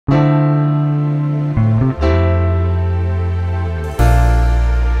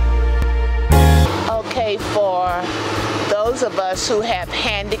us who have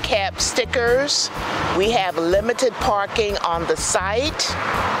handicap stickers, we have limited parking on the site.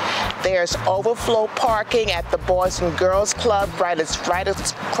 There's overflow parking at the Boys and Girls Club right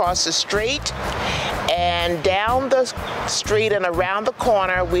across the street. And down the street and around the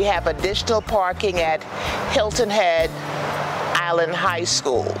corner, we have additional parking at Hilton Head Island High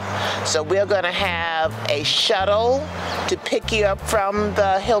School. So we're going to have a shuttle to pick you up from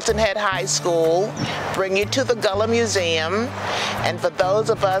the Hilton Head High School, bring you to the Gullah Museum, and for those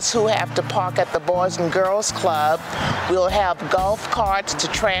of us who have to park at the Boys and Girls Club, we'll have golf carts to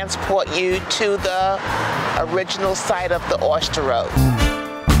transport you to the original site of the Oyster Road.